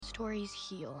Stories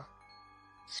heal.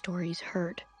 Stories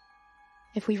hurt.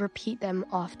 If we repeat them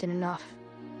often enough,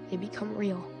 they become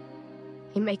real.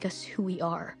 They make us who we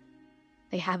are.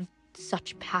 They have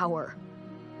such power.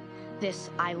 This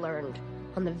I learned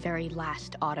on the very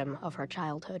last autumn of our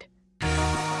childhood.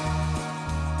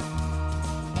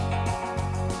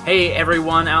 Hey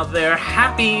everyone out there,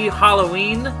 happy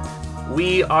Halloween!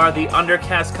 We are the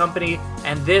Undercast Company,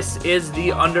 and this is the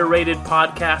Underrated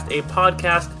Podcast, a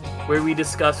podcast where we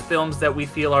discuss films that we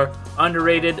feel are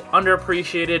underrated,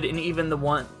 underappreciated, and even the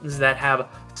ones that have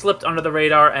slipped under the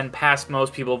radar and passed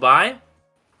most people by.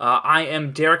 I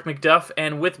am Derek McDuff,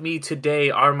 and with me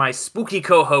today are my spooky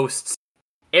co-hosts,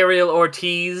 Ariel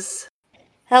Ortiz.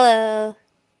 Hello.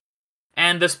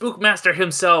 And the Spookmaster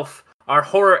himself, our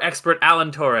horror expert,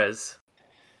 Alan Torres.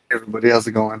 Hey everybody, how's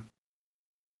it going?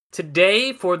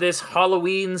 Today, for this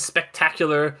Halloween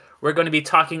spectacular, we're going to be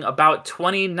talking about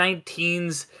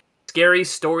 2019's Scary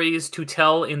Stories to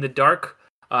Tell in the Dark,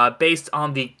 based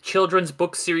on the children's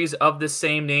book series of the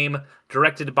same name,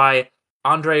 directed by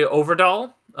Andre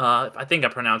Overdahl. I think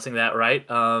I'm pronouncing that right.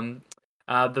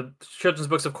 The children's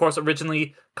books, of course,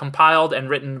 originally compiled and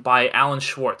written by Alan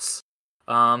Schwartz.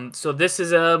 So this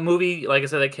is a movie, like I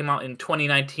said, that came out in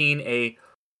 2019, a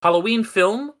Halloween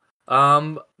film,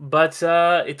 but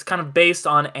it's kind of based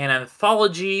on an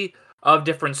anthology of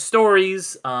different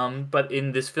stories, but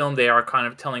in this film they are kind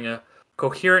of telling a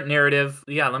coherent narrative.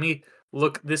 Yeah, let me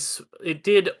look this. It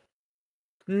did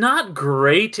not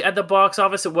great at the box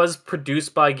office. It was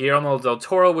produced by Guillermo del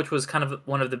Toro, which was kind of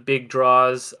one of the big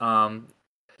draws.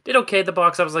 Did okay at the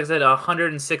box office, like I said,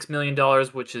 $106 million,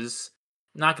 which is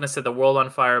not going to set the world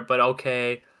on fire, but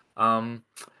okay.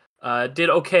 Did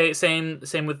okay. Same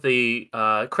with the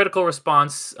critical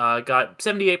response. Got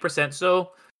 78%.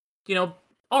 So,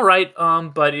 all right.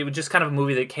 But it was just kind of a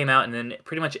movie that came out and then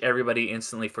pretty much everybody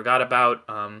instantly forgot about.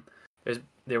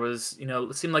 There was,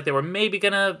 it seemed like they were maybe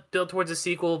gonna build towards a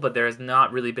sequel, but there has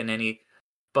not really been any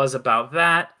buzz about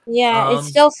that. Yeah, it's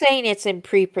still saying it's in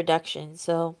pre-production,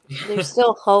 so there's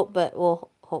still hope, but we'll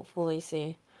hopefully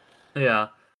see. Yeah.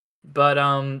 But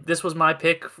this was my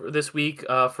pick for this week.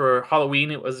 For Halloween,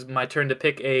 it was my turn to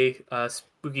pick a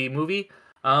spooky movie.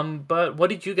 But what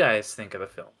did you guys think of the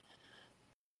film?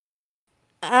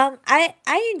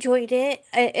 I enjoyed it.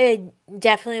 It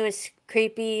definitely was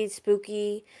creepy,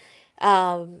 spooky,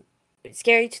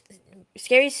 scary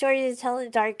stories to tell in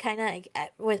the dark. Kind of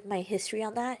with my history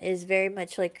on that is very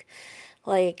much like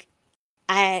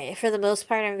I, for the most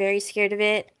part, I'm very scared of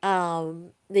it.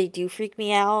 They do freak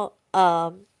me out.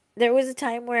 There was a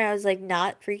time where I was like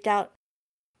not freaked out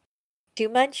too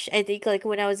much. I think like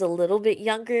when I was a little bit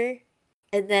younger,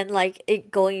 and then like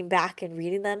going back and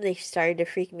reading them, they started to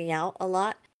freak me out a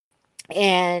lot.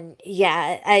 And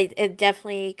yeah, it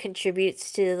definitely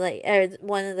contributes to like, or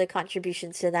one of the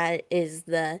contributions to that is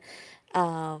the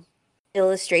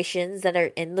illustrations that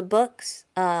are in the books.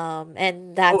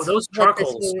 And that's those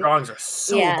charcoal drawings are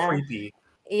so creepy.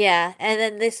 Yeah, and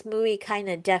then this movie kind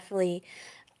of definitely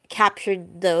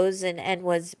captured those and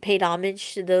was paid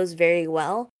homage to those very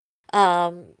well.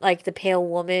 Like the Pale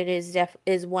Woman is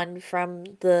one from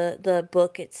the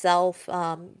book itself.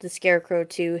 The Scarecrow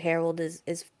too, Harold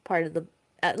is part of the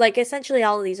like essentially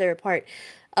all of these are a part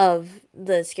of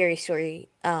the Scary Story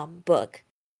book.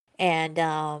 And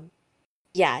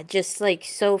yeah, just like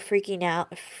so freaky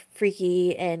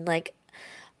and like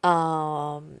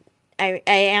I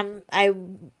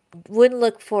would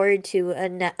look forward to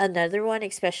another one,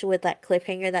 especially with that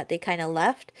cliffhanger that they kind of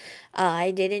left.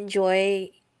 I did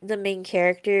enjoy the main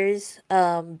characters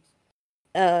of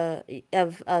the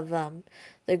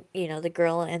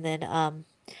girl, and then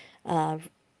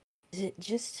is it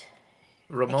just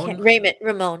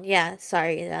Ramon, yeah,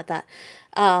 sorry about that.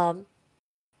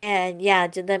 And yeah,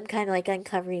 to them kind of like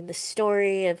uncovering the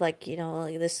story of like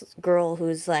like this girl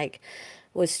who's like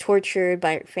was tortured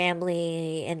by her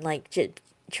family and like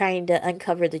trying to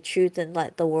uncover the truth and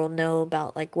let the world know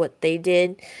about like what they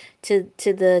did to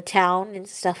the town and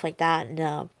stuff like that.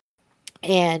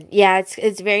 And yeah,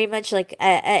 it's very much like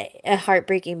a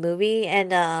heartbreaking movie,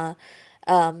 and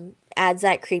adds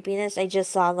that creepiness. I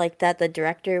just saw like that the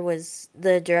director was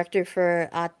the director for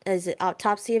is it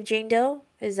Autopsy of Jane Doe?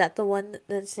 Is that the one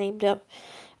that's named up?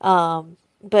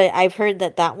 But I've heard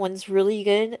that one's really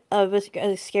good of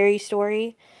a scary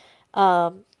story,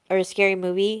 or a scary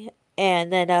movie.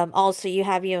 And then also you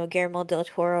have Guillermo del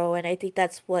Toro, and I think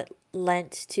that's what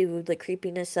lent to the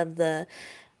creepiness of the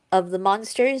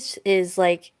monsters is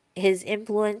like his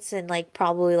influence and like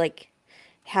probably like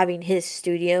having his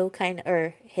studio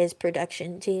or his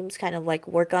production teams kind of like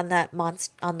work on that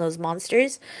on those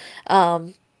monsters.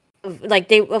 like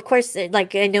they of course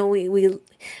like I know we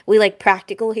like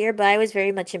practical here, but I was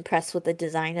very much impressed with the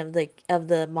design of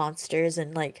the monsters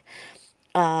and like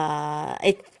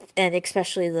it and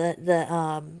especially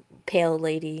the pale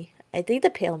lady. I think the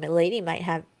pale lady might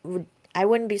have I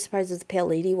wouldn't be surprised if the pale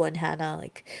lady one had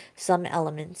like some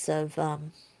elements of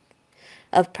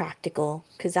practical,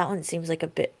 because that one seems like a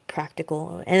bit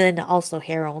practical, and then also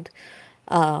Harold,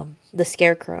 the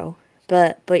scarecrow.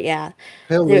 But yeah,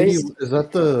 Pale Lady, there's is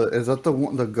that the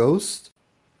one, the ghost,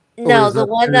 or no the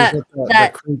one is that that the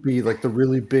that creepy, like the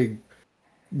really big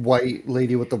white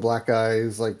lady with the black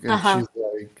eyes, like, and uh-huh she's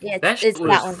like, yeah That shit it's was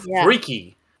that one, yeah.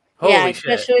 freaky. Yeah, Holy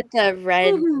shit. especially with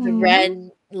the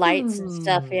red lights and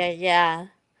stuff. Yeah, yeah.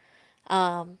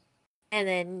 Um, and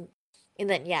then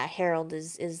yeah, Harold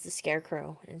is the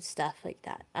scarecrow and stuff like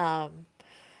that.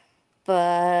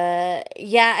 But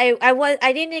yeah,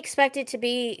 I didn't expect it to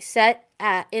be set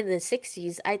at in the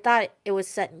 60s. I thought it was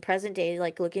set in present day,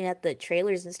 like looking at the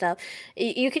trailers and stuff.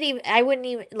 You could even I wouldn't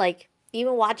even like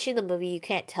even watching the movie, you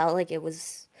can't tell like it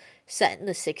was set in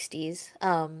the 60s.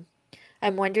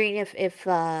 I'm wondering if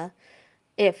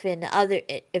in other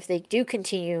if they do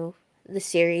continue the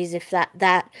series, if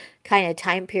that kind of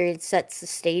time period sets the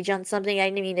stage on something.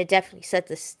 I mean, it definitely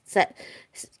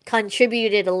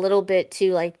contributed a little bit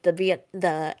to like the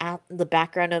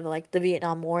background of like the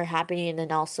Vietnam War happening,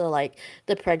 and also like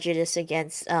the prejudice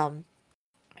against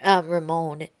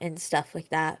Ramon and stuff like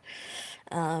that.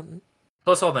 um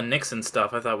Plus all the Nixon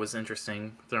stuff I thought was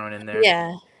interesting thrown in there.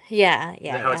 yeah, yeah,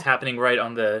 yeah, How it's yeah. happening right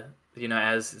on the,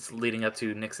 as it's leading up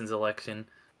to Nixon's election.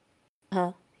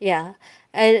 Yeah.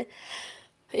 And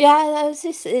yeah, that was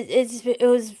just it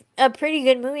was a pretty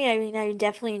good movie. I mean, I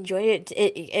definitely enjoyed it.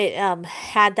 It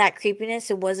had that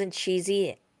creepiness. It wasn't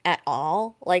cheesy at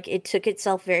all. Like it took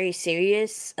itself very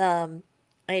serious. And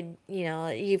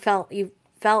you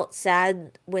felt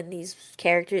sad when these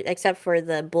characters, except for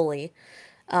the bully,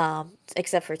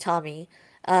 except for Tommy.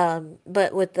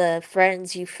 But with the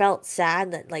friends, you felt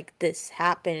sad that like this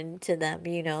happened to them.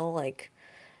 Like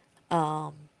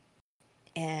um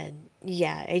and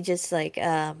yeah, I just like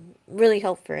really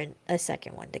hope for a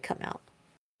second one to come out.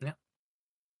 Yeah.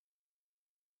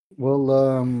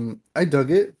 well, I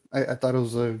dug it. I thought it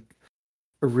was a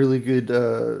really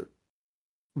good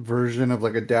version of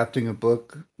like adapting a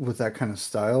book with that kind of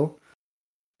style.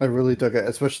 I really dug it,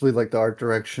 especially like the art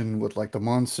direction with like the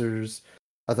monsters.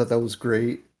 I thought that was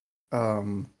great.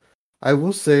 Um, I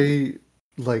will say,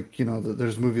 like,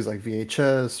 there's movies like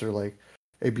VHS or like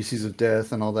ABCs of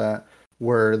Death and all that,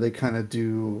 where they kind of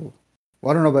do.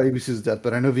 Well, I don't know about ABCs of Death,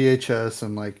 but I know VHS,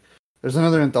 and like there's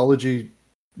another anthology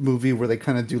movie where they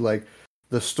kind of do like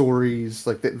the stories,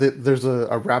 like there's a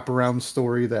wraparound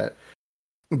story that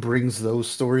brings those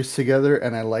stories together,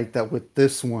 and I like that with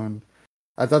this one.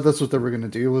 I thought that's what they were gonna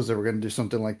do, was they were gonna do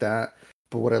something like that.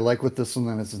 But what I like with this one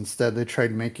then is instead they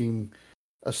tried making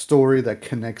a story that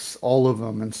connects all of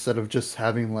them instead of just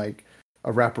having like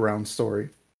a wraparound story,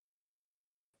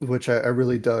 which I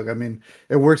really dug. I mean,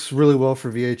 it works really well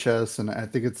for VHS, and I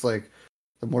think it's like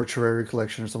the Mortuary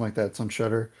Collection or something like that. It's on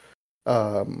Shutter.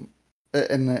 Um,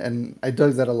 and I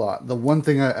dug that a lot. The one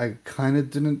thing I kind of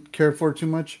didn't care for too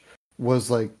much was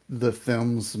like the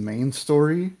film's main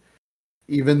story.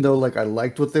 Even though like I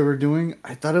liked what they were doing,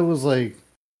 I thought it was like,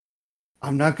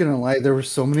 I'm not gonna lie, there were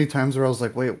so many times where I was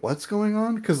like, wait, what's going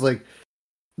on? Because like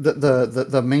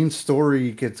the main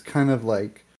story gets kind of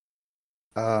like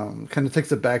kind of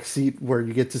takes a back seat where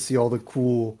you get to see all the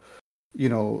cool,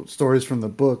 stories from the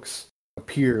books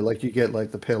appear. Like you get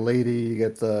like the Pale Lady, you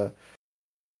get the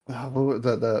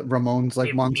Ramon's like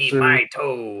Give me monster. my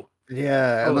toe.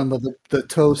 Yeah, and Oh, then the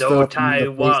toe do stuff, and then tie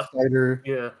the face wa. spider.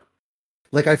 Yeah.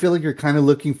 Like I feel like you're kind of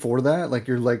looking for that. Like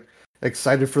you're like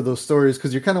excited for those stories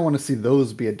because you kind of want to see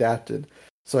those be adapted.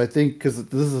 So I think because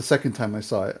this is the second time I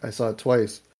saw it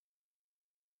twice,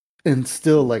 and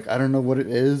still like I don't know what it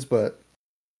is, but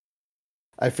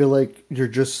I feel like you're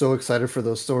just so excited for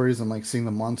those stories and like seeing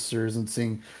the monsters and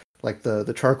seeing like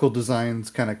the charcoal designs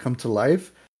kind of come to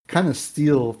life, kind of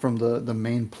steal from the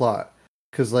main plot.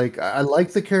 Because like I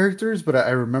like the characters, but I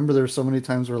remember there were so many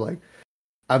times where like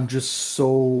I'm just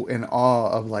so in awe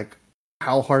of like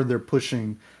how hard they're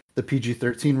pushing the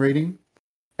PG-13 rating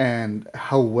and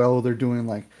how well they're doing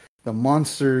like the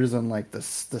monsters and like the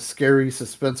scary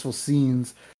suspenseful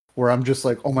scenes where I'm just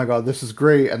like, oh my god, this is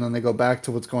great, and then they go back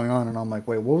to what's going on, and I'm like,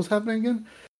 wait, what was happening again?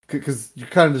 Because you're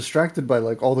kind of distracted by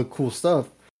like all the cool stuff,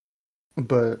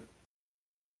 but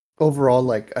overall,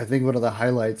 like I think one of the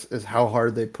highlights is how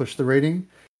hard they push the rating,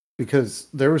 because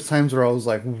there was times where I was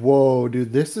like, whoa,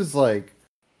 dude, this is like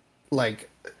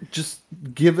just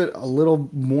give it a little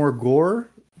more gore,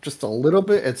 just a little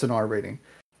bit, it's an R rating.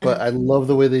 But I love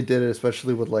the way they did it,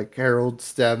 especially with like Harold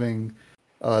stabbing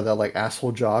that like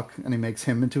asshole jock, and he makes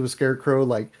him into a scarecrow.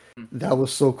 Like that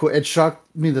was so cool. It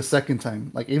shocked me the second time.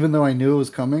 Like even though I knew it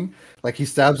was coming, like he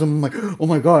stabs him, I'm like, oh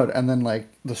my god! And then like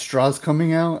the straws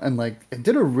coming out, and like it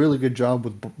did a really good job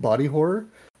with body horror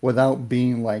without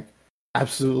being like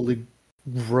absolutely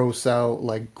gross out,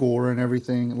 like gore and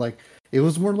everything. Like it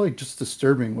was more like just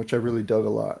disturbing, which I really dug a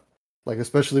lot. Like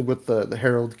especially with the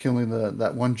Harold killing the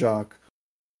that one jock,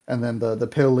 and then the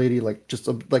pale lady, like just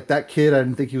like that kid, I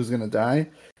didn't think he was gonna die,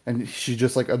 and she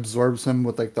just like absorbs him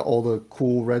with like the all the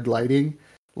cool red lighting.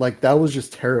 Like that was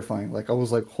just terrifying. Like I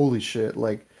was like, holy shit!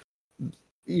 Like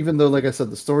even though, like I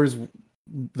said, the stories,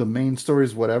 the main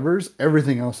stories, whatever's,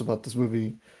 everything else about this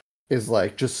movie is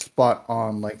like just spot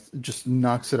on. Like just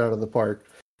knocks it out of the park.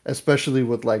 Especially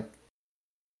with like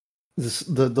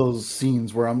those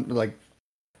scenes where I'm like,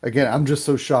 again, I'm just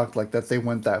so shocked like that they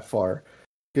went that far.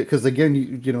 Because again,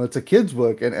 you know, it's a kid's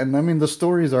book, and I mean the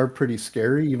stories are pretty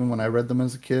scary even when I read them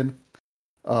as a kid.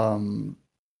 Um,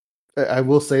 I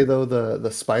will say though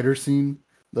the spider scene,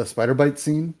 the spider bite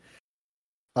scene,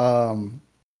 um,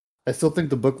 I still think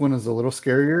the book one is a little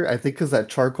scarier. I think because that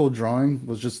charcoal drawing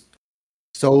was just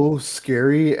so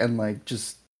scary and like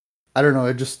just I don't know,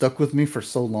 it just stuck with me for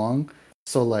so long.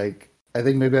 So like I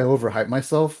think maybe I overhyped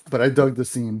myself, but I dug the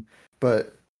scene.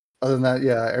 But other than that,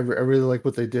 yeah, I really like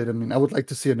what they did. I mean, I would like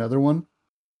to see another one.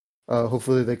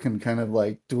 Hopefully they can kind of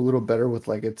like do a little better with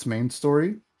like its main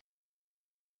story.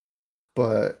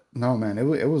 But no, man,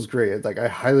 it was great. Like I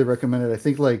highly recommend it. I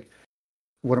think like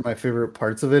one of my favorite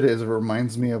parts of it is it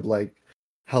reminds me of like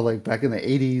how like back in the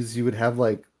 80s you would have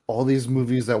like all these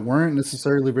movies that weren't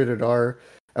necessarily rated R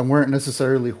and weren't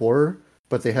necessarily horror,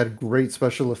 but they had great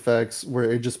special effects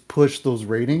where it just pushed those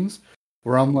ratings.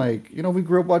 Where I'm like, you know, we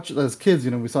grew up watching as kids, you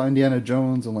know, we saw Indiana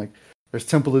Jones and like there's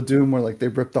Temple of Doom where like they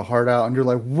rip the heart out and you're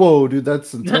like, whoa, dude,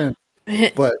 that's intense.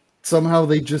 But somehow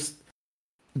they just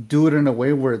do it in a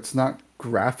way where it's not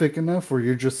graphic enough where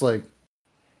you're just like,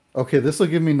 okay, this will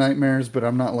give me nightmares, but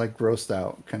I'm not like grossed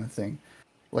out kind of thing.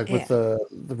 Like with Yeah.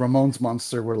 the Ramones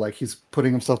monster, where like he's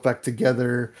putting himself back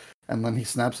together, and then he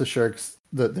snaps the sheriff's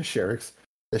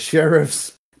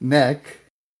neck,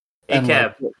 and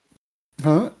like, ACAB.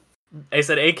 huh? I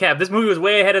said ACAB. This movie was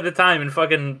way ahead of the time in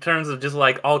fucking terms of just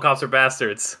like all cops are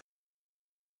bastards.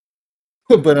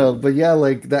 But yeah,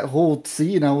 like that whole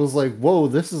scene, I was like, whoa,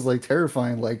 this is like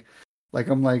terrifying. Like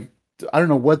I'm like, I don't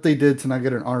know what they did to not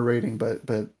get an R rating, but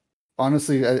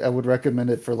honestly, I would recommend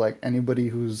it for like anybody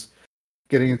who's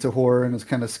getting into horror and is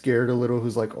kind of scared a little,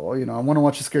 who's like, oh, you know, I want to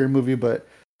watch a scary movie, but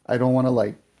I don't want to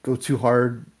like go too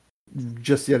hard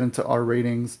just yet into R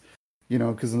ratings, you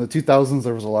know, because in the 2000s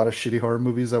there was a lot of shitty horror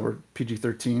movies that were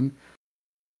PG-13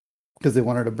 because they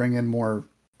wanted to bring in more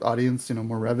audience, you know,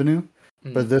 more revenue.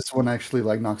 But this one actually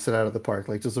like knocks it out of the park,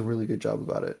 like does a really good job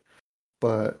about it.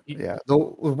 But yeah,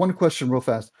 though one question real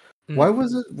fast. Why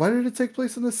did it take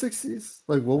place in the 60s?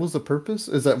 Like what was the purpose?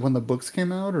 Is that when the books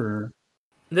came out or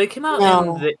They came out in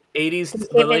No. the 80s, It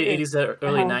the came late in 80s,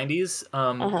 early uh-huh. 90s.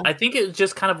 Uh-huh. I think it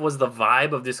just kind of was the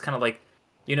vibe of this kind of like,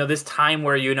 you know, this time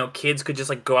where, you know, kids could just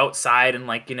like go outside and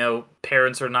like, you know,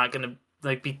 parents are not going to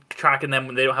like be tracking them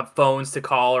when they don't have phones to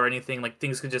call or anything. Like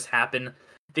things could just happen.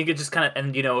 I think it just kind of,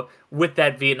 and you know, with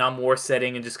that Vietnam War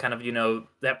setting and just kind of, you know,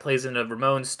 that plays into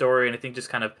Ramon's story. And I think just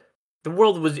kind of the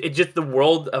world of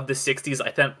the 60s,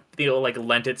 I feel like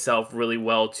lent itself really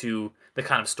well to the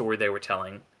kind of story they were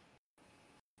telling.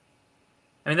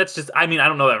 I mean, that's just, I mean, I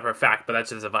don't know that for a fact, but that's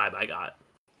just a vibe I got.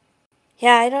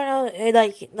 Yeah, I don't know.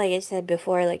 Like I said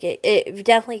before, like it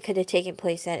definitely could have taken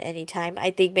place at any time.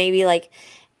 I think maybe like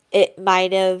it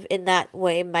might have in that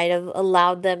way might have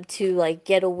allowed them to like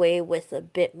get away with a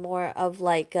bit more of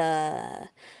like the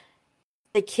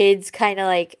kids kind of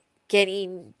like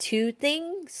getting to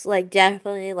things, like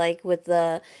definitely like with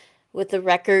the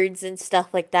records and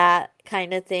stuff like that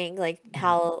kind of thing, like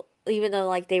how even though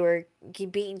like they were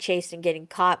being chased and getting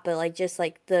caught, but like just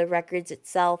like the records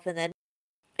itself, and then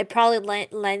it probably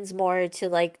lends more to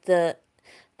like the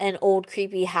an old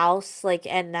creepy house, like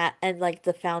and that and like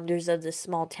the founders of this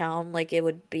small town, like it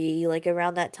would be like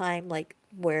around that time, like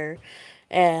where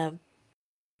um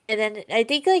and then I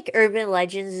think like urban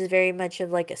legends is very much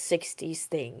of like a 60s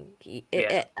thing.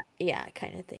 Yeah. Yeah,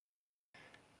 kind of thing.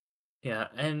 Yeah,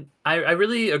 and I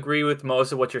really agree with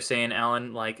most of what you're saying,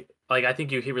 Alan. Like I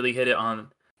think you really hit it on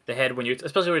the head when you,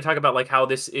 especially when you talk about like how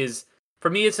this is, for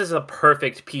me, it's just a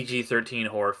perfect PG-13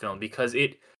 horror film because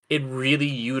it really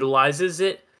utilizes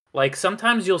it. Like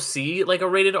sometimes you'll see like a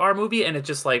rated R movie and it's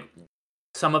just like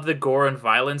some of the gore and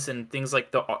violence and things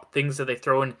like the things that they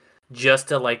throw in just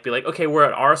to like be like, okay, we're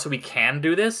at R, so we can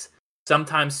do this,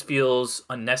 sometimes feels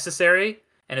unnecessary,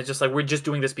 and it's just like we're just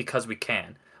doing this because we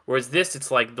can. Whereas this,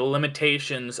 it's like the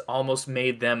limitations almost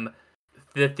made them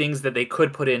the things that they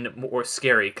could put in more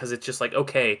scary, because it's just like,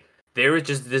 okay, there is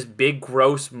just this big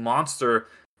gross monster,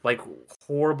 like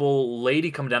horrible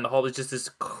lady coming down the hall. It's just this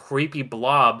creepy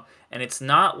blob, and it's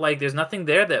not like there's nothing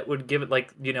there that would give it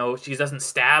like, you know, she doesn't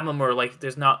stab him or like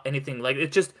there's not anything like,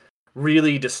 it's just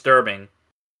really disturbing.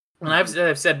 And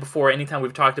I've said before, anytime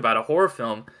we've talked about a horror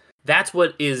film, that's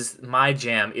what is my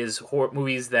jam, is horror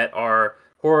movies that are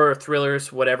horror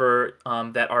thrillers, whatever,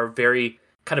 that are very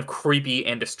kind of creepy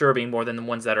and disturbing more than the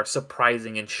ones that are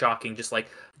surprising and shocking. Just like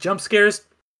jump scares,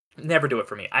 never do it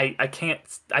for me. I can't.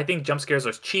 I think jump scares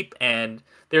are cheap, and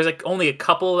there's like only a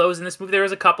couple of those in this movie. There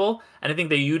is a couple, and I think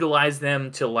they utilize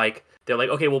them to like, they're like,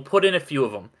 okay, we'll put in a few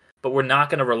of them, but we're not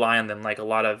going to rely on them like a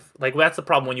lot of, like, that's the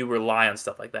problem when you rely on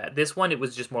stuff like that. This one, it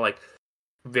was just more like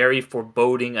very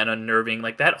foreboding and unnerving.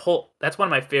 Like that's one of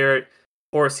my favorite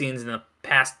horror scenes in the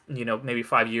past, you know, maybe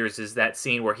 5 years, is that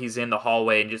scene where he's in the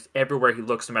hallway and just everywhere he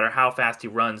looks, no matter how fast he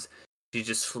runs, she's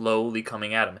just slowly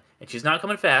coming at him. And she's not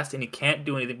coming fast and he can't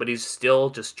do anything, but he's still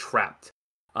just trapped.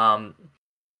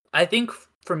 I think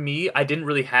for me, I didn't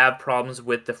really have problems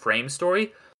with the frame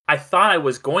story. I thought I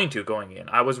was going in.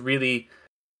 I was really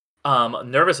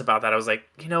nervous about that. I was like,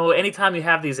 you know, anytime you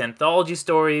have these anthology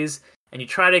stories and you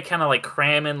try to kind of like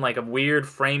cram in like a weird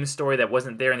frame story that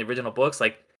wasn't there in the original books,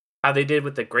 like how they did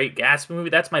with the Great Gatsby movie,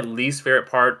 that's my least favorite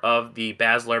part of the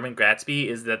Baz Luhrmann Gatsby,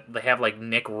 is that they have like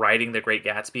Nick writing the Great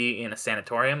Gatsby in a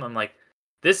sanatorium. I'm like,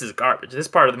 this is garbage. This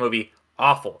part of the movie,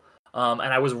 awful. And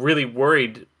I was really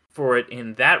worried for it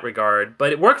in that regard,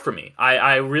 but it worked for me.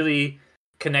 I really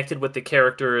connected with the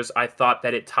characters. I thought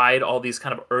that it tied all these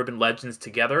kind of urban legends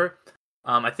together.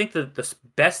 I think the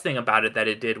best thing about it that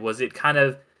it did was it kind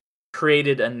of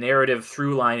created a narrative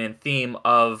through line and theme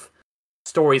of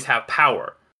stories have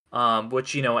power.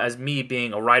 Which, you know, as me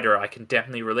being a writer, I can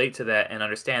definitely relate to that and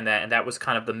understand that. And that was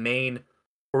kind of the main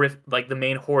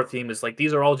horror theme, is like,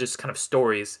 these are all just kind of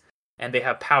stories and they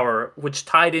have power, which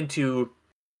tied into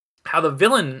how the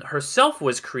villain herself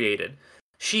was created.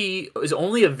 She is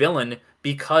only a villain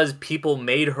because people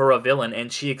made her a villain,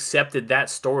 and she accepted that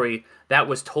story that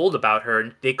was told about her,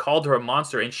 and they called her a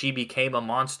monster and she became a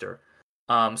monster.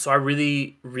 So I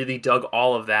really, really dug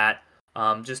all of that.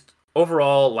 Just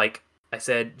overall, like I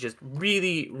said, just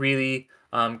really, really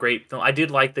great film. I did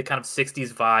like the kind of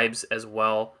 60s vibes as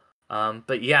well.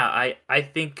 But yeah, I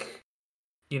think,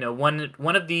 you know,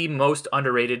 one of the most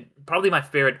underrated, probably my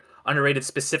favorite underrated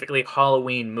specifically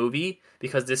Halloween movie,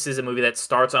 because this is a movie that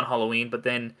starts on Halloween, but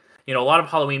then, you know, a lot of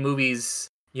Halloween movies,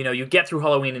 you know, you get through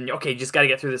Halloween and okay, you just got to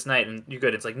get through this night and you're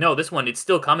good. It's like, no, this one, it's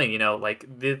still coming, you know, like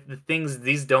the things,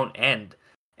 these don't end.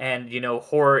 And, you know,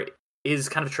 horror is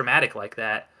kind of traumatic like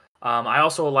that. I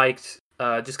also liked,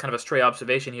 just kind of a stray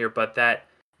observation here, but that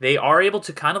they are able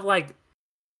to kind of like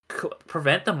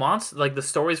prevent the monster, like the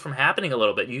stories from happening a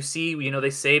little bit. You see, you know, they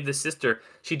save the sister.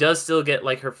 She does still get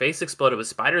like her face exploded with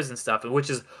spiders and stuff, which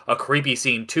is a creepy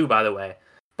scene too, by the way.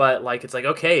 But like, it's like,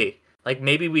 okay, like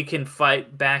maybe we can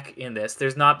fight back in this.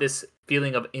 There's not this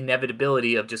feeling of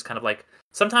inevitability of just kind of like,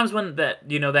 sometimes when that,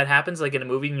 you know, that happens like in a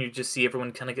movie and you just see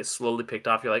everyone kind of get slowly picked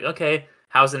off, you're like, okay,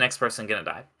 how's the next person gonna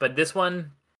die? But this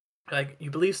one, like, you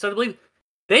start to believe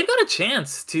they've got a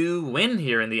chance to win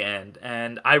here in the end,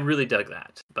 and I really dug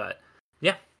that. But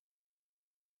yeah,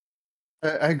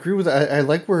 I agree with that. I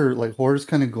like where like horror's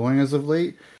kind of going as of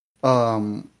late,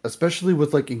 especially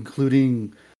with like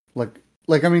including like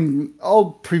I mean,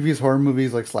 all previous horror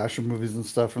movies, like slasher movies and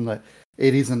stuff from the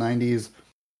 80s and 90s,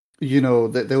 you know,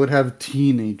 that they would have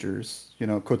teenagers, you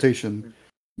know, quotation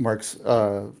marks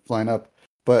flying up,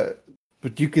 but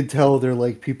you could tell they're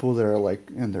like people that are like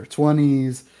in their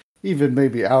 20s, even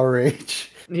maybe our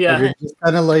age. yeah, Like, it's just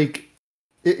kind of like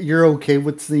you're okay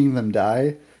with seeing them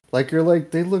die. Like, you're like,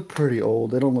 they look pretty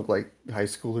old. They don't look like high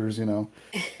schoolers, you know.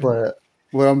 But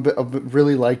what I'm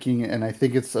really liking, and I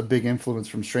think it's a big influence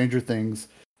from Stranger Things,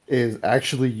 is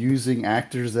actually using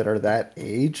actors that are that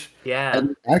age. yeah, And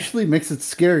it actually makes it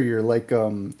scarier. Like, I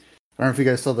don't know if you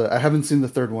guys saw I haven't seen the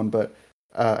third one, but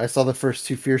I saw the first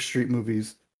two Fear Street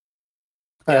movies.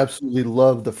 I yeah, absolutely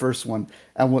loved the first one,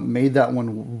 and what made that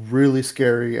one really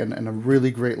scary and a really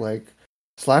great like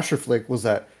slasher flick was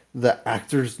that the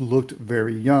actors looked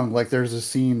very young. Like, there's a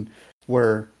scene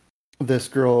where this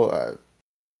girl,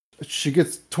 she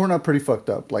gets torn up pretty fucked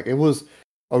up. Like, it was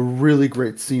a really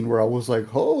great scene where I was like,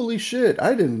 holy shit,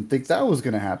 I didn't think that was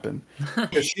gonna happen.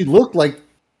 'Cause she looked like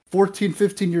 14,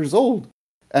 15 years old,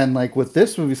 and like with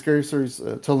this movie, Scary Stories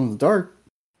Tell in the Dark,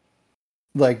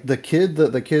 like the kid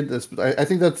is, I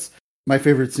think that's my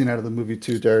favorite scene out of the movie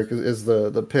too, Derek, is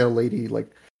the pale lady, like,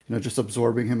 just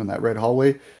absorbing him in that red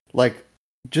hallway. Like,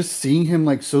 just seeing him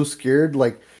like so scared,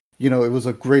 like, it was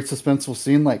a great suspenseful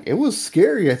scene. Like, it was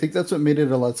scary. I think that's what made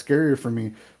it a lot scarier for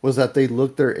me, was that they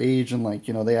looked their age, and like,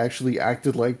 they actually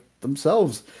acted like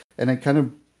themselves, and it kind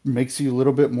of makes you a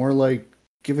little bit more like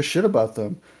give a shit about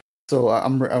them. So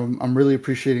I'm really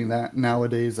appreciating that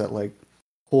nowadays, that like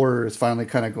horror is finally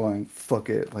kind of going, fuck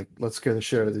it, like, let's scare the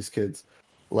shit out of these kids.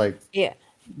 Like, Yeah.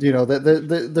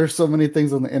 there's so many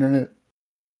things on the internet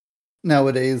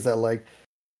nowadays that like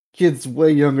kids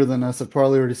way younger than us have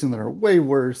probably already seen that are way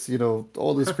worse,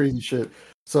 all this crazy shit.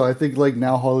 So I think like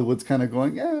now Hollywood's kind of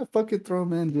going, yeah, fuck it, throw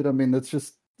them in, dude. I mean, it's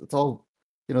all,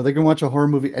 they can watch a horror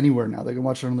movie anywhere now. They can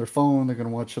watch it on their phone. They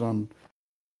can watch it on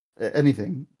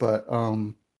anything. But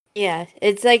Yeah,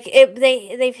 it's like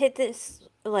they've hit this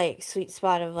like sweet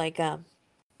spot of like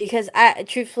because I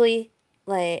truthfully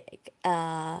like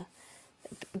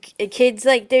kids,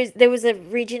 like there was a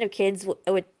region of kids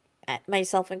with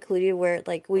myself included where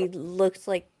like we looked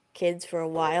like kids for a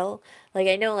while. Like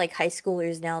I know like high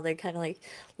schoolers now, they're kind of like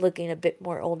looking a bit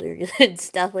more older and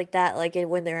stuff like that. Like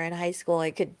when they're in high school,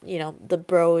 I could, the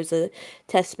bro is a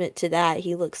testament to that.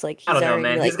 He looks like I he's don't know,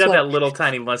 already man. He's like got that little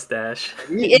tiny mustache.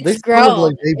 they it's still look grown.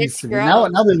 like babies It's to me. Now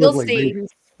grown. they look You'll like see. babies.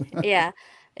 Yeah.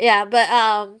 Yeah,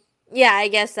 but yeah, I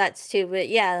guess that's too. But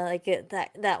yeah, like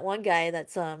that one guy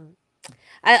that's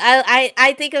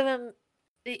I think of him,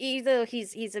 even though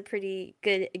he's a pretty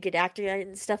good actor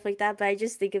and stuff like that, but I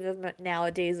just think of him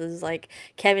nowadays as like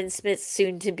Kevin Smith's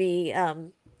soon to be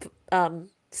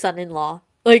son-in-law,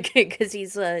 like because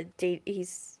he's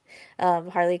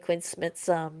Harley Quinn Smith's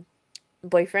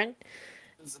boyfriend.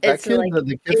 Is it that It's kid, like the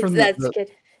kid it's that's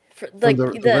good. from Like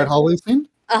the Red Hallway scene?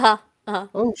 uh-huh. Uh-huh.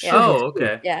 Oh Yeah. shit, that's Oh, cool.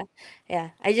 okay. Yeah. Yeah.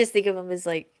 I just think of him as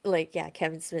like yeah,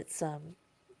 Kevin Smith's uh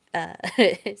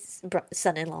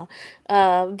son-in-law.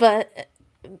 But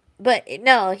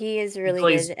no, he is He really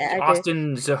plays good actor.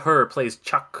 Austin Zahur plays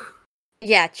Chuck.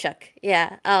 Yeah, Chuck.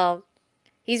 Yeah.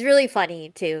 He's really funny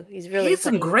too. He's He really had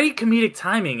some funny. great comedic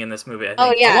timing in this movie. I Oh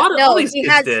think a yeah. lot of all No, these he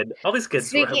kids has did. All these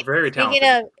kids were speaking very speaking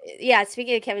talented. of yeah,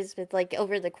 speaking of Kevin Smith, like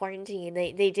over the quarantine,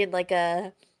 they did like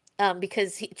a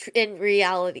because in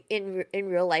reality in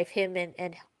real life, him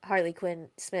and Harley Quinn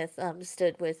Smith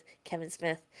stood with Kevin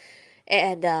Smith,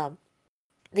 and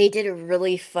they did a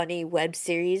really funny web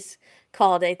series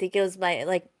called, I think it was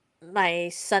my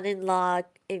son-in-law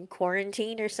in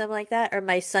quarantine or something like that, or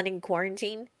my son in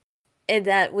quarantine. And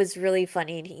that was really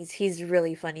funny, and he's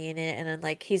really funny in it, and then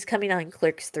like he's coming on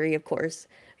Clerks 3, of course,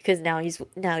 because now he's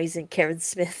in Kevin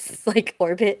Smith's like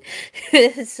orbit.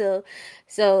 so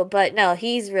but no,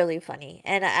 he's really funny,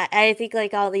 and I think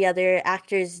like all the other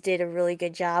actors did a really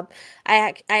good job.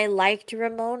 I liked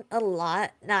Ramon a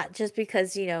lot, not just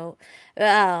because I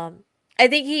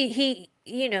think he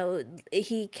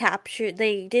captured,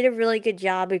 they did a really good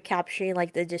job of capturing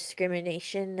like the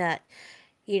discrimination that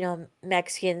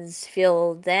Mexicans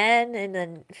feel then and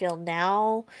then feel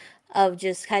now, of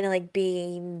just kind of like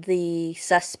being the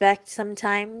suspect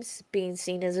sometimes, being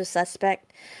seen as a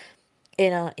suspect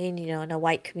in a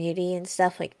white community and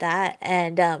stuff like that.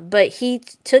 And but he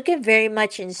took it very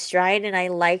much in stride, and I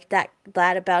liked that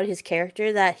about his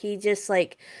character, that he just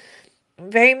like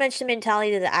very much the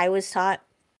mentality that I was taught,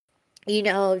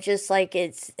 just like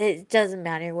it doesn't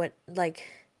matter what, like,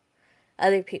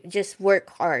 other people just work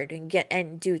hard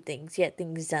and do things, get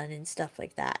things done and stuff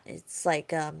like that. It's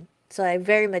like so I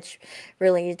very much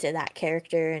related to that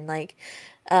character, and like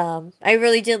I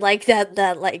really did like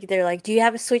that like they're like, do you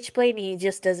have a switchblade, and he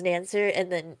just doesn't answer,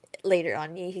 and then later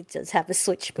on he does have a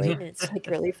switchblade, and it's like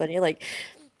really funny, like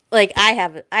I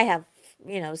have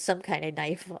some kind of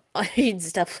knife and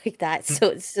stuff like that, so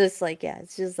it's just like, yeah,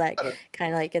 it's just like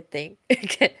kind of like a thing.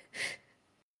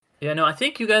 Yeah, no, I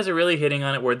think you guys are really hitting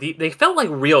on it. Where they felt like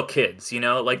real kids,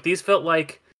 like these felt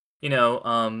like,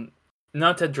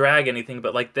 not to drag anything,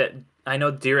 but like that. I know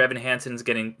Dear Evan Hansen's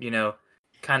getting,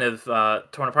 kind of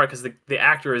torn apart because the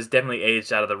actor is definitely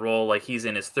aged out of the role. Like he's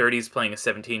in his 30s playing a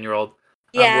 17-year-old.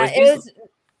 Yeah, Whereas it was.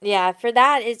 Yeah, for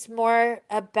that, it's more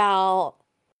about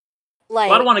well, I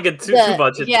don't like want to get too the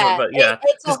much into it, yeah, but yeah,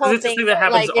 it's a just because whole it's a thing. thing that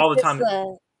But happens like, all it's the just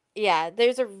time. yeah.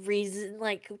 There's a reason,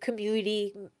 like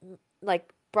community, like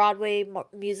Broadway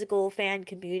musical fan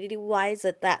community wise,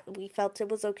 that we felt it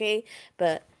was okay.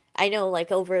 But I know,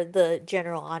 like over the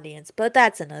general audience, but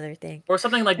that's another thing. Or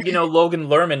something like, Logan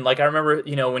Lerman. Like I remember,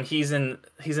 when he's in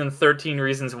 13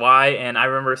 Reasons Why, and I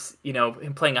remember,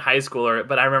 him playing a high schooler,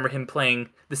 but I remember him playing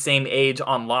the same age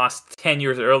on Lost 10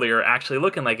 years earlier, actually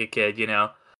looking like a kid,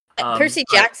 Percy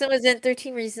but Jackson was in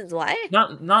 13 Reasons Why.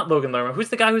 not Logan Lerman. Who's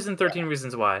the guy who's in 13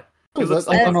 Reasons Why? He Oh, looks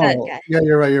I like don't That's that know. guy. Yeah,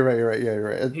 you're right. You're right. You're right. Yeah, you're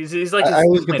right. he's like I his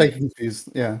always get twin. that confused.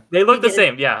 Yeah. They look He the did.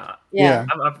 same, yeah. Yeah.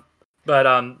 But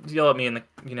yell at me in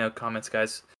the comments,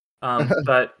 guys.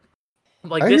 But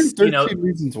like I heard this, 13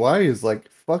 Reasons Why is like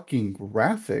fucking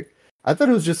graphic. I thought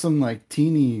it was just some like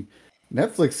teeny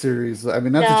Netflix series. I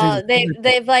mean, not to change No, the they subject,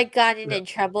 they've like gotten Yeah. in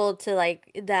trouble to like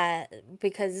that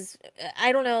because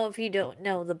I don't know if you don't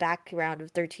know the background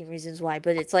of 13 Reasons Why,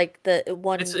 but it's like the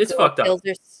one it's girl fucked up.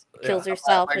 kills Yeah,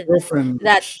 herself my and girlfriend,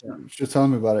 that yeah. she was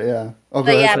telling me about it. Yeah. Oh, go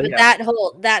but ahead. yeah, But but yeah,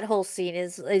 that whole scene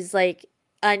is like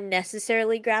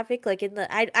unnecessarily graphic. Like in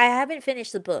the I haven't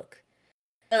finished the book,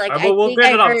 but like I we'll think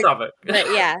get I it off heard, topic. but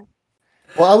yeah,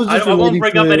 Well, I was just I won't relating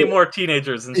bring up any to more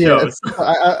teenagers and yeah. shows.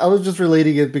 I was just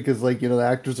relating it because like the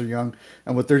actors are young,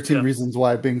 and with 13 Yeah. Reasons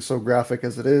Why being so graphic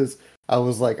as it is, I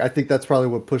was like, I think that's probably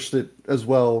what pushed it as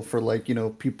well for like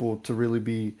people to really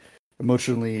be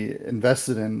emotionally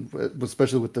invested in,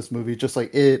 especially with this movie, just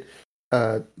like it,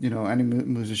 Annie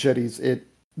Muschietti's It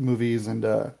movies and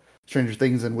Stranger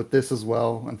Things, and with this as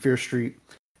well, and Fear Street.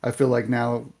 I feel like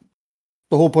now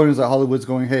the whole point is that Hollywood's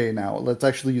going, hey, now let's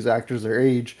actually use actors their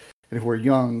age and who are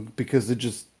young because it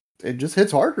just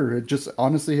hits harder. It just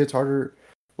honestly hits harder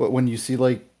when you see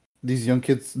like these young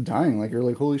kids dying. Like you're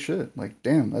like, holy shit! Like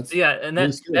damn, that's Yeah, and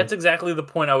really scary. that's exactly the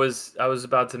point I was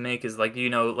about to make is like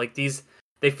like these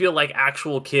they feel like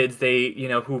actual kids they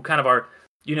who kind of are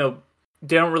you know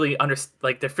they don't really understand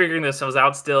like they're figuring themselves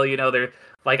out still they're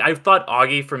like I thought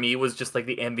Augie for me was just like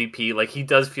the MVP like he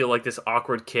does feel like this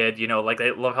awkward kid like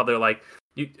I love how they're like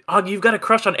Augie you've got a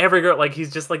crush on every girl like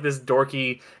he's just like this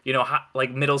dorky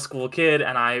like middle school kid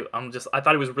and I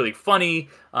thought he was really funny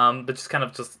but just kind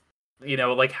of just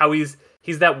like how he's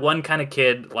that one kind of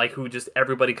kid like who just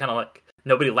everybody kind of like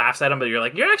nobody laughs at him but you're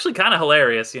like you're actually kind of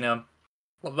hilarious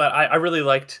but I really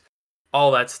liked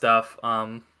all that stuff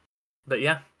but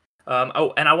yeah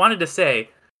oh and I wanted to say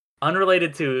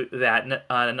unrelated to that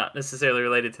not necessarily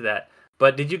related to that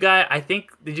but did you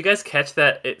guys catch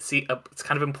that it's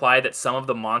kind of implied that some of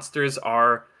the monsters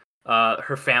are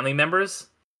her family members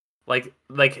like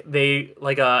they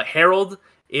like Harold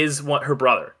is what her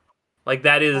brother like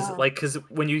that is oh, like because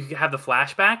when you have the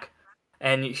flashback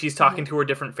and she's talking mhm. to her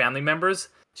different family members,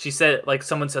 she said like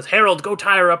someone says Harold, go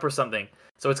tie her up or something.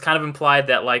 So it's kind of implied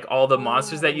that like all the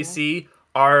monsters that you Oh. see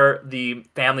are the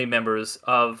family members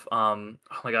of oh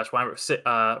my gosh why I was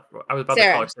about to call her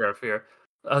Sarah. Sarah Fear.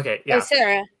 Okay, Oh, yeah,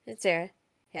 Sarah. It's Sarah.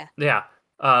 Yeah. yeah,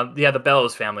 the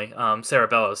Bellows family, Sarah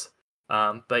Bellows.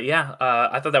 But yeah,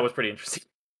 I thought that was pretty interesting.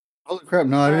 Holy crap!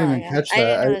 No, I didn't Oh even yeah. catch I didn't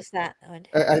that. notice that one.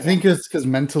 I Yeah. think it's because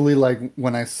mentally, like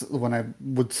when I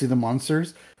would see the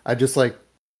monsters, I just like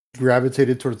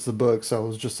gravitated towards the book. So I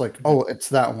was just like, oh, it's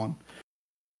that one.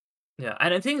 Yeah,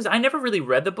 and the thing is, I never really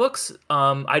read the books.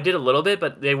 I did a little bit,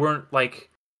 but they weren't like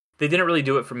they didn't really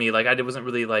do it for me. Like I wasn't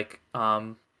really like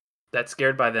that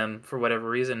scared by them for whatever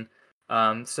reason.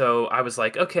 So I was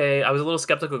like, okay, I was a little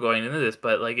skeptical going into this,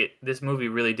 but like this movie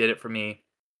really did it for me.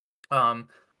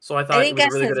 So I I thought it think was a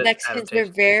us really as good Mexicans, we're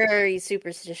adaptation. very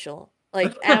superstitious.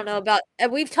 Like I don't know about,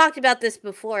 and we've talked about this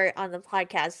before on the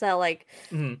podcast. So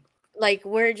Mhm. like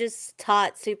we're just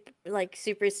taught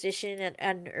superstition at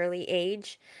an early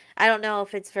age. I don't know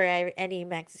if it's for every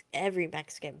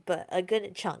Mexican, but a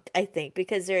good chunk I think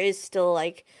because there is still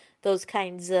like those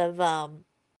kinds of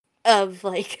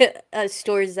like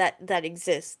stores that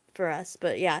exist for us.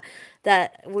 But yeah,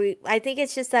 that I think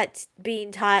it's just that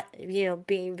being taught,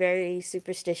 being very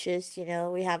superstitious.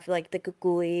 We have like the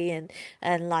Kukui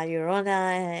and La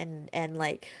Llorona and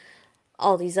like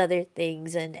all these other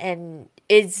things and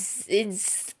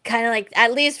it's kind of like,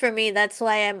 at least for me, that's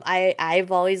why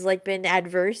I've always like been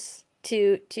adverse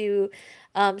to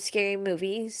scary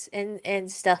movies and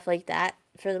stuff like that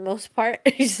for the most part.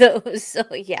 So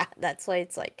yeah, that's why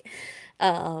it's like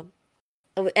um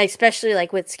especially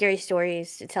like with scary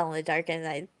stories to tell in the dark,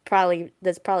 and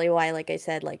that's probably why, like I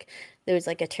said, like there was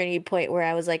like a turning point where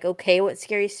I was like okay with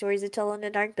scary stories to tell in the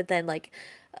dark, but then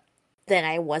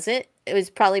I wasn't. It was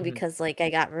probably Mhm. because like I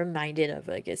got reminded of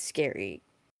like a scary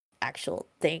actual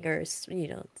thing or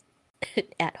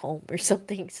at home or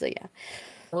something. So yeah.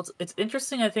 Well, it's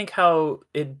interesting. I think how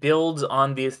it builds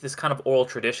on this kind of oral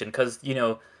tradition because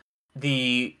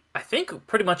I think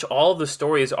pretty much all of the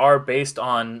stories are based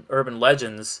on urban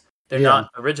legends. They're Yeah. not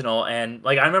original, and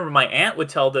like I remember my aunt would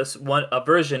tell this a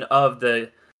version of the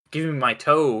 "Give Me My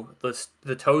Toe"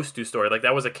 the toe stew story. Like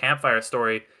that was a campfire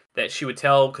story that she would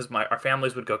tell because our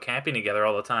families would go camping together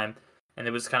all the time, and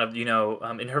it was kind of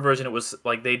in her version it was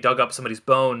like they dug up somebody's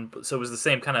bone, so it was the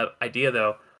same kind of idea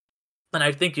though. And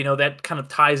I think that kind of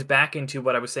ties back into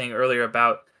what I was saying earlier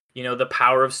about the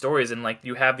power of stories, and like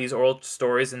you have these oral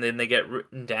stories and then they get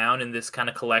written down in this kind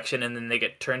of collection and then they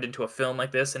get turned into a film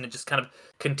like this, and it just kind of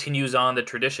continues on the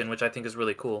tradition, which I think is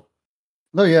really cool.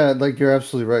 No, yeah, like you're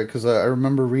absolutely right because I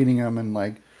remember reading them and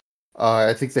like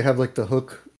I think they have like the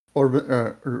hook or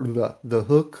the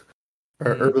hook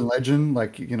or Mhm. urban legend,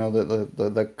 like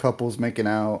the couples making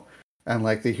out and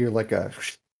like they hear like a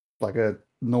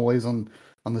noise on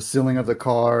the ceiling of the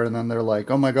car and then they're like,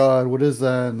 oh my god, what is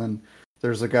that? And then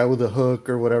there's a guy with a hook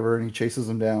or whatever and he chases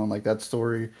them down, like that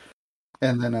story.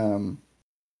 And then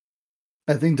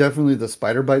I think definitely the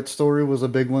spider bite story was a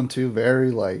big one too.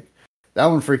 Very like that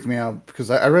one freaked me out because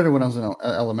I read it when I was in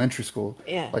elementary school.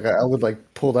 Yeah. Like I would like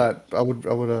pull that. I would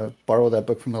borrow that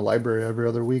book from the library every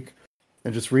other week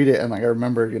and just read it. And like I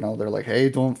remember, they're like, "Hey,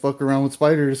 don't fuck around with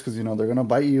spiders because they're gonna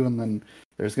bite you, and then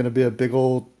there's gonna be a big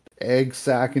old egg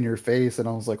sack in your face." And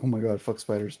I was like, "Oh my god, fuck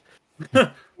spiders!"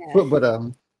 Yeah.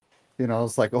 I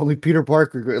was like, only Peter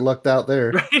Parker lucked out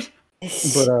there. Right?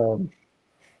 But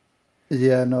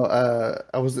yeah, no,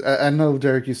 I know,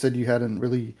 Derek, you said you hadn't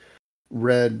really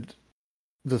read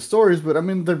the stories, but I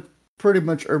mean, they're pretty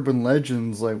much urban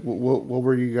legends. Like, what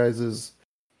were you guys's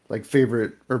like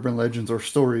favorite urban legends or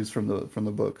stories from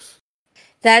the books?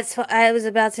 That's what I was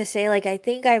about to say. Like, I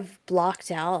think I've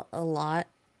blocked out a lot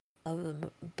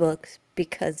of books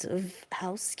because of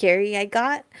how scary I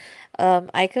got.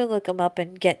 I could look them up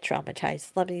and get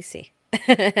traumatized. Let me see.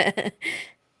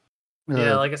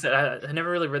 Yeah, Uh, like I said, I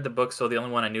never really read the book, so the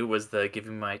only one I knew was the "Give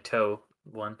Me My Toe"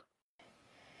 one.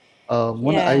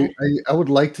 one Yeah. I would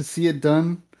like to see it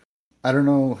done. I don't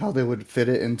know how they would fit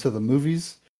it into the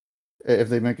movies if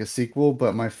they make a sequel,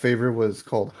 but my favorite was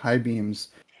called High Beams,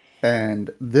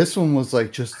 and this one was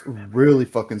like just really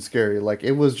fucking scary. Like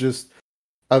it was just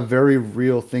a very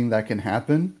real thing that can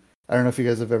happen. I don't know if you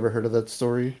guys have ever heard of that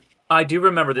story. I do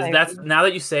remember this. I, That's now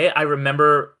that you say it, I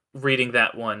remember reading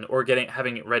that one or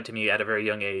having it read to me at a very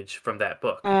young age from that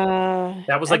book.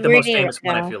 That was like I'm the most reading it famous right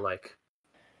one, I now. feel like.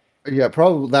 Yeah,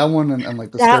 probably that one and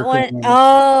like the That Scarecrow one, one.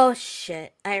 oh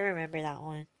shit. I remember that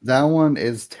one. That one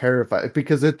is terrifying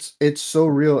because it's so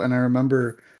real. And I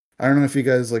remember, I don't know if you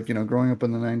guys like growing up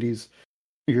in the '90s,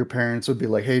 your parents would be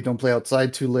like, "Hey, don't play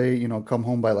outside too late. Come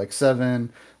home by like 7,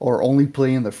 or only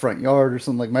play in the front yard or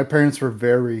something." Like my parents were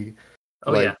very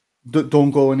Oh like, yeah. Don't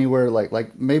go anywhere." Like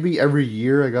maybe every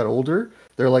year I got older,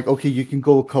 they're like, "Okay, you can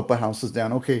go a couple houses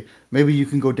down. Okay, maybe you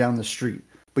can go down the street,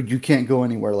 but you can't go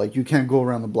anywhere. Like you can't go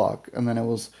around the block." And then it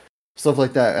was stuff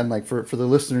like that. And like for the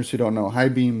listeners who don't know, high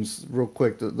beams, real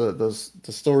quick, the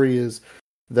story is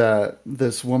that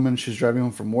this woman, she's driving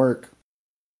home from work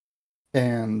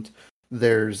and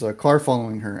there's a car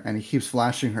following her and he keeps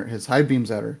flashing his high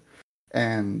beams at her,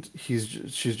 and she's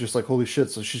just like, holy shit.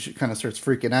 So she kind of starts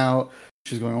freaking out.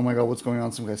 She's going, oh my god, what's going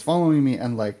on? Some guy's following me.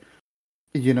 And like,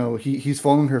 he's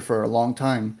following her for a long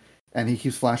time and he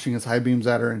keeps flashing his high beams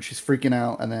at her and she's freaking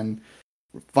out. And then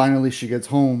finally she gets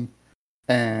home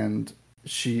and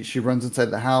she runs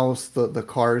inside the house. The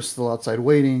car is still outside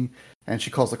waiting, and she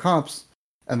calls the cops.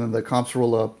 And then the cops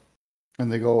roll up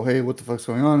and they go, "Hey, what the fuck's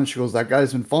going on?" And she goes, "That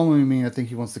guy's been following me. I think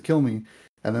he wants to kill me."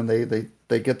 And then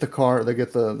they get the car, they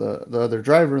get the other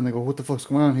driver, and they go, "What the fuck's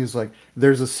going on?" He's like,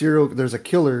 there's a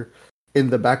killer in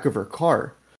the back of her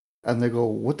car." And they go,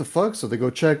 "What the fuck?" So they go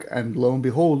check, and lo and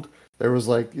behold, there was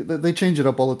like they change it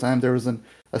up all the time. There was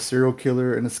a serial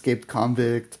killer, an escaped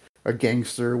convict, a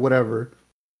gangster, whatever.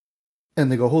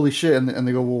 And they go, "Holy shit!" And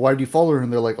they go, "Well, why do you follow her?"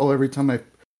 And they're like, "Oh, every time I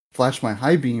flash my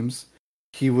high beams,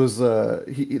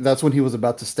 that's when he was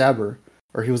about to stab her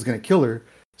or he was gonna kill her.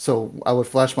 So I would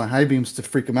flash my high beams to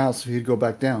freak him out so he'd go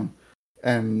back down."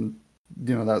 And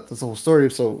that's the whole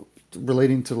story. So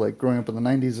relating to like growing up in the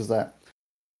 '90s is that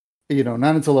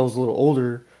not until I was a little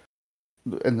older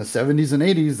in the '70s and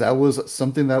 '80s that was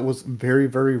something that was very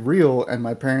very real, and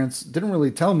my parents didn't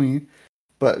really tell me.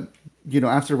 But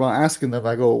after a while asking them,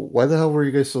 I go, "Why the hell were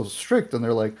you guys so strict?" And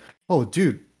they're like, "Oh,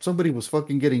 dude, somebody was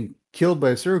fucking getting killed by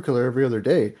a serial killer every other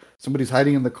day. Somebody's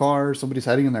hiding in the car, somebody's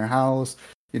hiding in their house.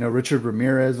 Richard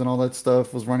Ramirez and all that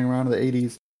stuff was running around in the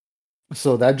 '80s."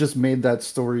 So that just made that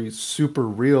story super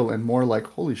real and more like,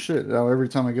 holy shit. Now every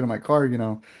time I get in my car,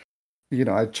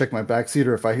 I check my back seat,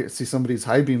 or if I see somebody's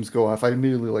high beams go off, I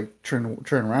immediately like turn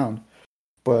around.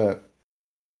 But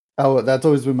that's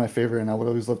always been my favorite, and I would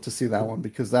always love to see that one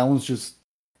because that one's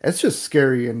it's just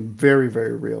scary and very,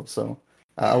 very real. So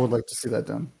I Yeah. would like to see that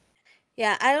done.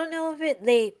 Yeah, I don't know if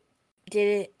they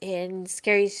did it in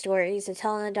Scary Stories to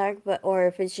Tell in the Dark, but or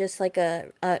if it's just like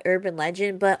a urban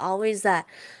legend, but always that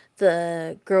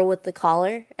the girl with the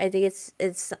collar. I think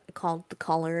it's called The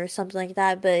Collar or something like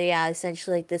that. But yeah,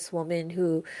 essentially like this woman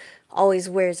who always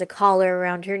wears a collar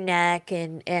around her neck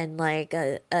and like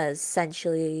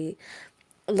essentially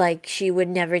like she would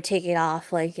never take it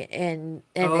off, like, and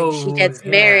then she Oh gets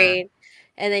yeah. married,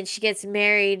 and then she gets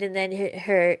married, and then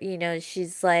her you know,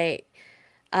 she's like,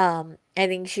 I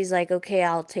think she's like, okay,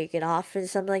 I'll take it off and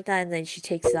something like that, and then she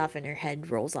takes it off and her head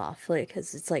rolls off, like,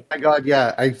 because it's like, My God,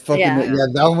 yeah, I fucking yeah, Yeah. yeah. I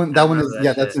That one remember is that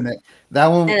yeah. That's shit. in it. That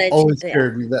one and then she, always yeah,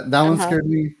 scared me. That one uh-huh, scared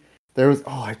me. There was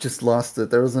I just lost it.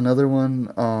 There was another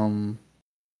one.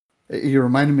 You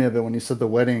reminded me of it when you said the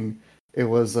wedding. It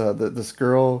was this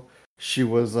girl. She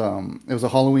was it was a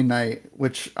Halloween night,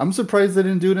 which I'm surprised they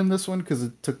didn't do it in this one because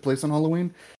it took place on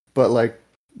Halloween. But like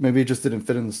maybe it just didn't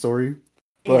fit in the story.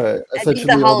 yeah. But I think the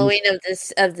essentially, all these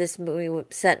Halloween of this movie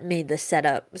made the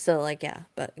setup, so like, yeah,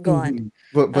 but go on.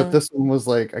 Mhm. But this one was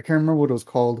like I can't remember what it was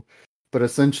called, but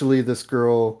essentially this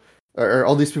girl or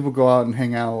all these people go out and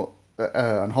hang out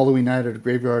on Halloween night at a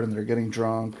graveyard and they're getting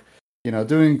drunk,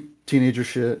 doing teenager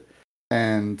shit,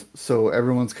 and so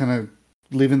everyone's kind of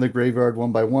leaving the graveyard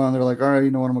one by one. They're like, all right,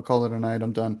 you know what, I'm gonna call it a night.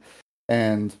 I'm done.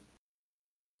 And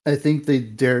I think they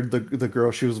dared the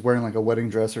girl. She was wearing like a wedding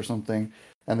dress or something,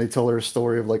 and they tell her a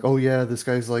story of like, oh yeah, this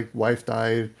guy's like wife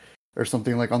died or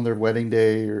something like on their wedding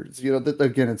day, or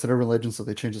again, it's an urban legend, so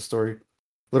they change the story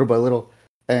little by little.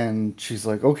 And she's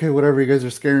like, okay, whatever, you guys are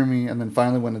scaring me. And then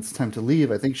finally, when it's time to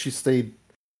leave, I think she stayed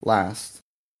last,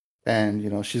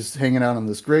 and she's hanging out on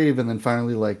this grave, and then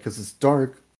finally, like, because it's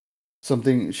dark,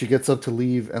 something she gets up to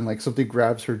leave, and like something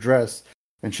grabs her dress,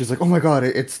 and she's like, oh my God,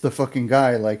 it's the fucking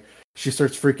guy. Like she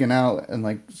starts freaking out and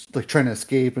like trying to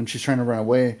escape, and she's trying to run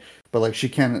away, but like she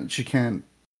can't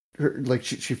like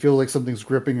she feels like something's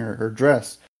gripping her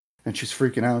dress, and she's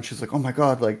freaking out. She's like, oh my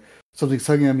God, like something's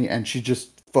tugging at me, and she just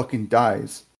fucking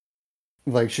dies.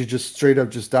 Like she just straight up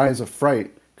just dies of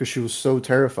fright because she was so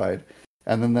terrified.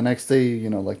 And then the next day,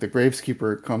 like the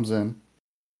graveskeeper comes in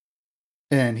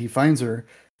and he finds her,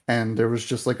 and there was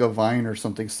just like a vine or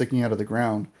something sticking out of the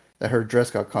ground that her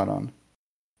dress got caught on.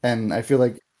 And I feel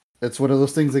like it's one of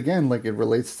those things again, like it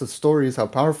relates to stories, how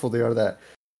powerful they are, that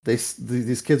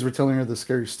these kids were telling her the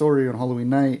scary story on Halloween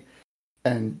night,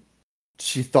 and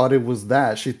she thought it was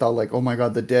that. She thought like, oh my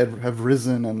God, the dead have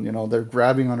risen, and they're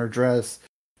grabbing on her dress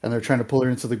and they're trying to pull her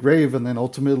into the grave, and then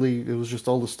ultimately it was just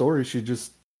all the story. She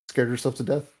just scared herself to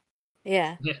death.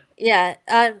 Yeah. Yeah.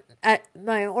 Yeah. At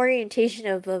my orientation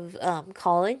of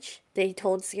college, they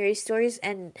told scary stories,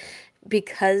 and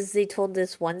because they told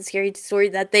this one scary story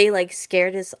that they like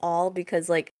scared us all because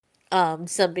like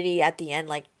somebody at the end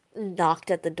like knocked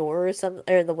at the door or some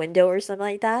or the window or something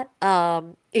like that.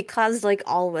 It caused like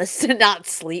all of us to not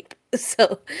sleep.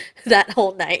 So that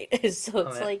whole night. So Oh,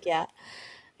 it's man. like, yeah.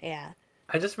 Yeah.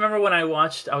 I just remember when I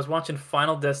was watching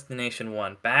Final Destination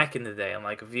 1 back in the day on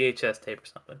like a VHS tape or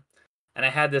something. And I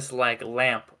had this like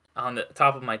lamp on the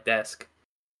top of my desk.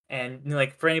 And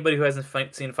like for anybody who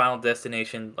hasn't seen Final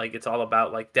Destination, like it's all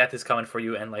about like death is coming for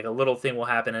you, and like a little thing will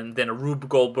happen, and then a Rube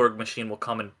Goldberg machine will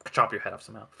come and chop your head off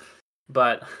somehow.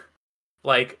 But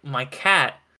like my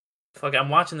cat, fuck, I'm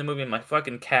watching the movie, and my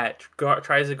fucking cat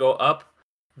tries to go up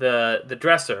the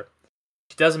dresser.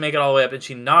 She doesn't make it all the way up, and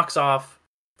she knocks off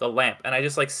the lamp, and I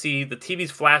just like see the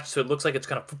TV's flash, so it looks like it's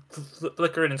gonna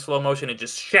flicker in slow motion. It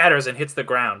just shatters and hits the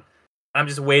ground. I'm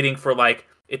just waiting for like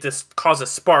it to cause a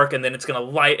spark, and then it's gonna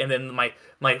light, and then my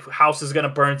house is gonna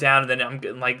burn down, and then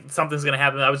I'm like something's gonna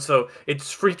happen. It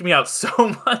freaked me out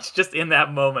so much just in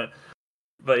that moment.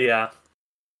 But yeah,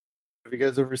 Have you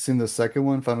guys ever seen the second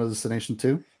one, Final Destination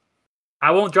 2?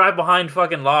 I won't drive behind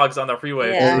fucking logs on the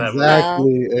freeway because of Yeah. that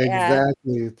movie. No. Exactly, Yeah.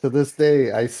 exactly. To this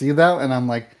day, I see that and I'm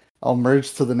like, I'll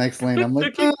merge to the next lane. I'm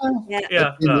like, Yeah. I've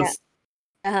Yeah, seen no, Yeah. this.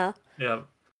 Uh-huh. yeah.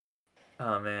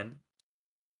 Oh man.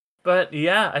 But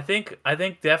yeah, I think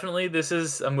definitely this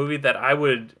is a movie that I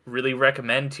would really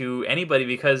recommend to anybody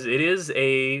because it is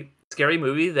a scary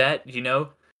movie that you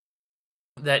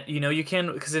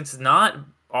can, because it's not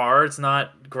it's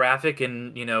not graphic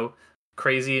and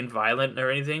crazy and violent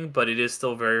or anything, but it is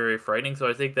still very, very frightening. So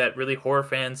I think that really horror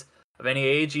fans of any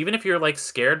age, even if you're like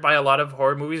scared by a lot of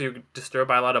horror movies, you're disturbed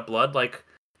by a lot of blood, like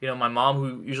my mom,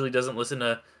 who usually doesn't listen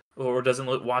to or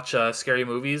doesn't watch scary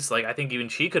movies, like I think even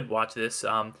she could watch this.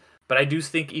 But I do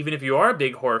think even if you are a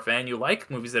big horror fan, you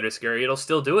like movies that are scary, it'll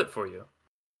still do it for you.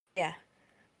 Yeah.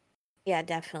 Yeah,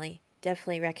 definitely.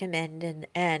 Definitely recommend,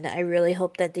 and I really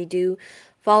hope that they do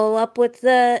follow up with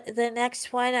the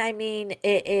next one. I mean,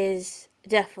 it is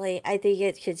definitely, I think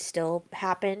it could still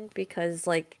happen because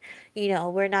like,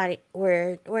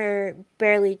 we're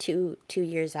barely two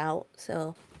years out,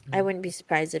 so I wouldn't be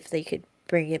surprised if they could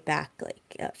bring it back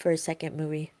like for a second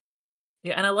movie.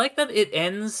 Yeah, and I like that it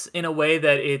ends in a way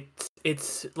that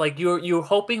it's like you're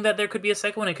hoping that there could be a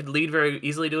second one. It could lead very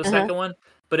easily to a second one.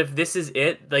 But if this is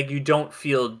it, like you don't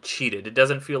feel cheated. It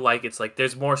doesn't feel like it's like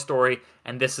there's more story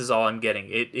and this is all I'm getting.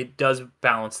 It does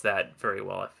balance that very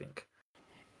well, I think.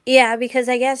 Yeah, because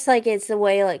I guess like it's the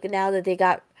way like now that they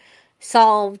got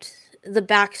solved the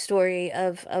backstory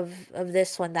of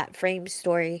this one, that frame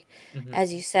story, Mhm.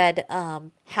 as you said,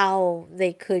 how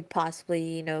they could possibly,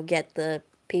 you know, get the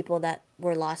people that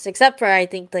were lost, except for I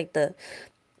think like the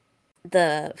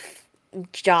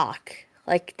jock.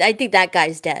 Like I think that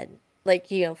guy's dead.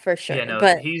 Like, you know, for sure. Yeah, no,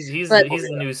 But he's but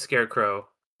the new Scarecrow.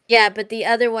 yeah, but the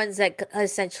other ones that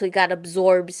essentially got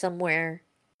absorbed somewhere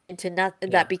into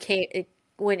nothing, Yeah. that became it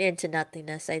went into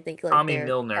nothingness. I think like Tommy they're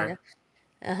Milner.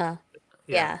 uh-huh.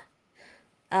 Yeah.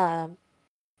 Yeah.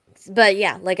 But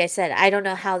yeah, like I said, I don't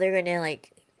know how they're gonna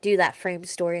like do that frame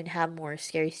story and have more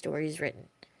scary stories written.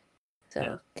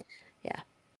 So yeah.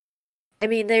 I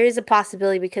mean, there is a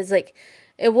possibility because like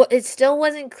it still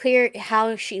wasn't clear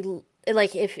how she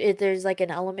like if there's like an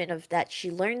element of that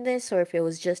she learned this, or if it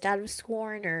was just out of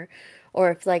scorn,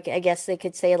 or if like I guess they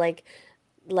could say like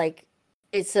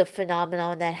it's a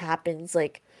phenomenon that happens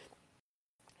like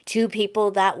two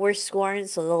people that were scorned,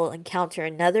 so they'll encounter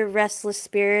another restless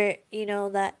spirit, you know,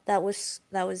 that was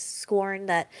scorned,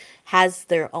 that has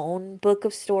their own book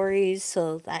of stories,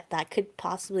 so that could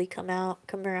possibly come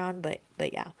around.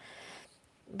 But yeah.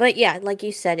 But yeah, like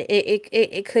you said,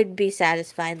 it could be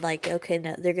satisfied. Like, okay,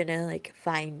 no, they're gonna like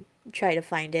try to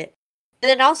find it, and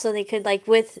then also they could like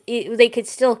they could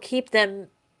still keep them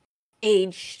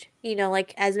aged, you know,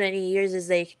 like as many years as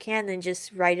they can, and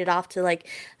just write it off to like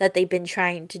that they've been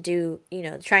trying to do, you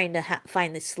know, trying to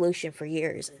find the solution for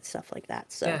years and stuff like that.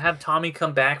 Yeah, So have Tommy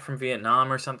come back from Vietnam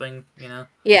or something, you know?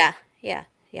 yeah.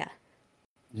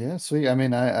 Yeah, sweet. I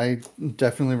mean, I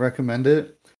definitely recommend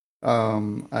it.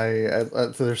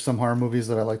 So there's some horror movies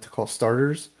that I like to call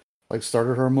starters, like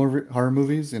starter horror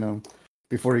movies. You know,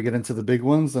 before you get into the big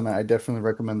ones, and I definitely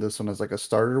recommend this one as like a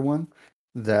starter one.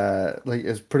 That like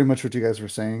is pretty much what you guys were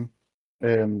saying.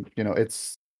 And you know,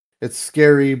 it's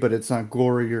scary, but it's not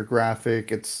gory or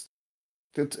graphic. It's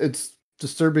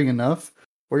disturbing enough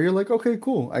where you're like, okay,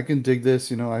 cool, I can dig this.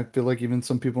 You know, I feel like even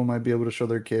some people might be able to show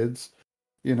their kids.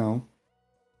 You know,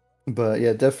 but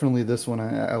yeah, definitely this one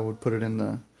I would put it in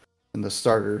the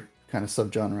starter kind of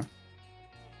subgenre.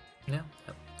 Yeah,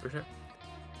 for sure.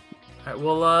 All right,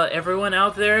 well, everyone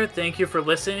out there, thank you for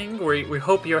listening. We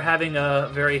hope you're having a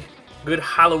very good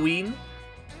Halloween.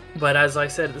 But as I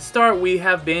said at the start, we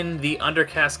have been the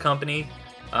Undercast Company.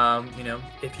 You know,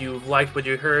 if you liked what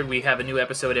you heard, we have a new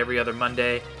episode every other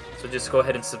Monday. So just go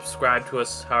ahead and subscribe to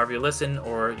us however you listen,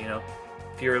 or, you know,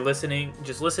 if you're listening,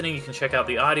 you can check out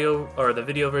the audio or the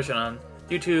video version on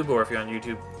YouTube, or if you're on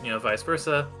YouTube, you know, vice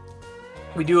versa.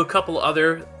 We do a couple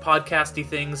other podcasty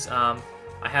things. I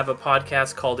have a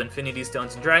podcast called Infinity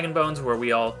Stones and Dragon Bones, where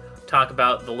we all talk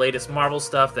about the latest Marvel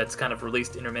stuff that's kind of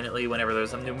released intermittently whenever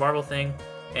there's a new Marvel thing.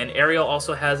 And Ariel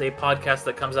also has a podcast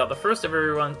that comes out the first of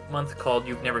every month called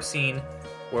You've Never Seen,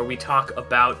 where we talk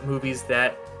about movies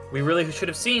that we really should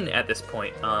have seen at this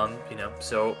point. You know,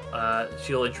 so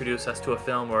she'll introduce us to a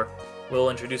film, or we'll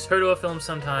introduce her to a film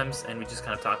sometimes, and we just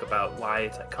kind of talk about why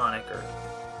it's iconic or,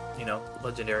 you know,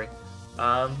 legendary.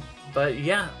 But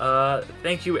yeah,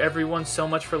 thank you everyone so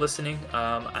much for listening,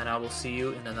 and I will see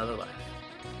you in another life.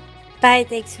 Bye.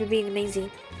 Thanks for being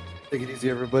amazing. Take it easy,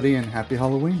 everybody, and happy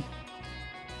Halloween.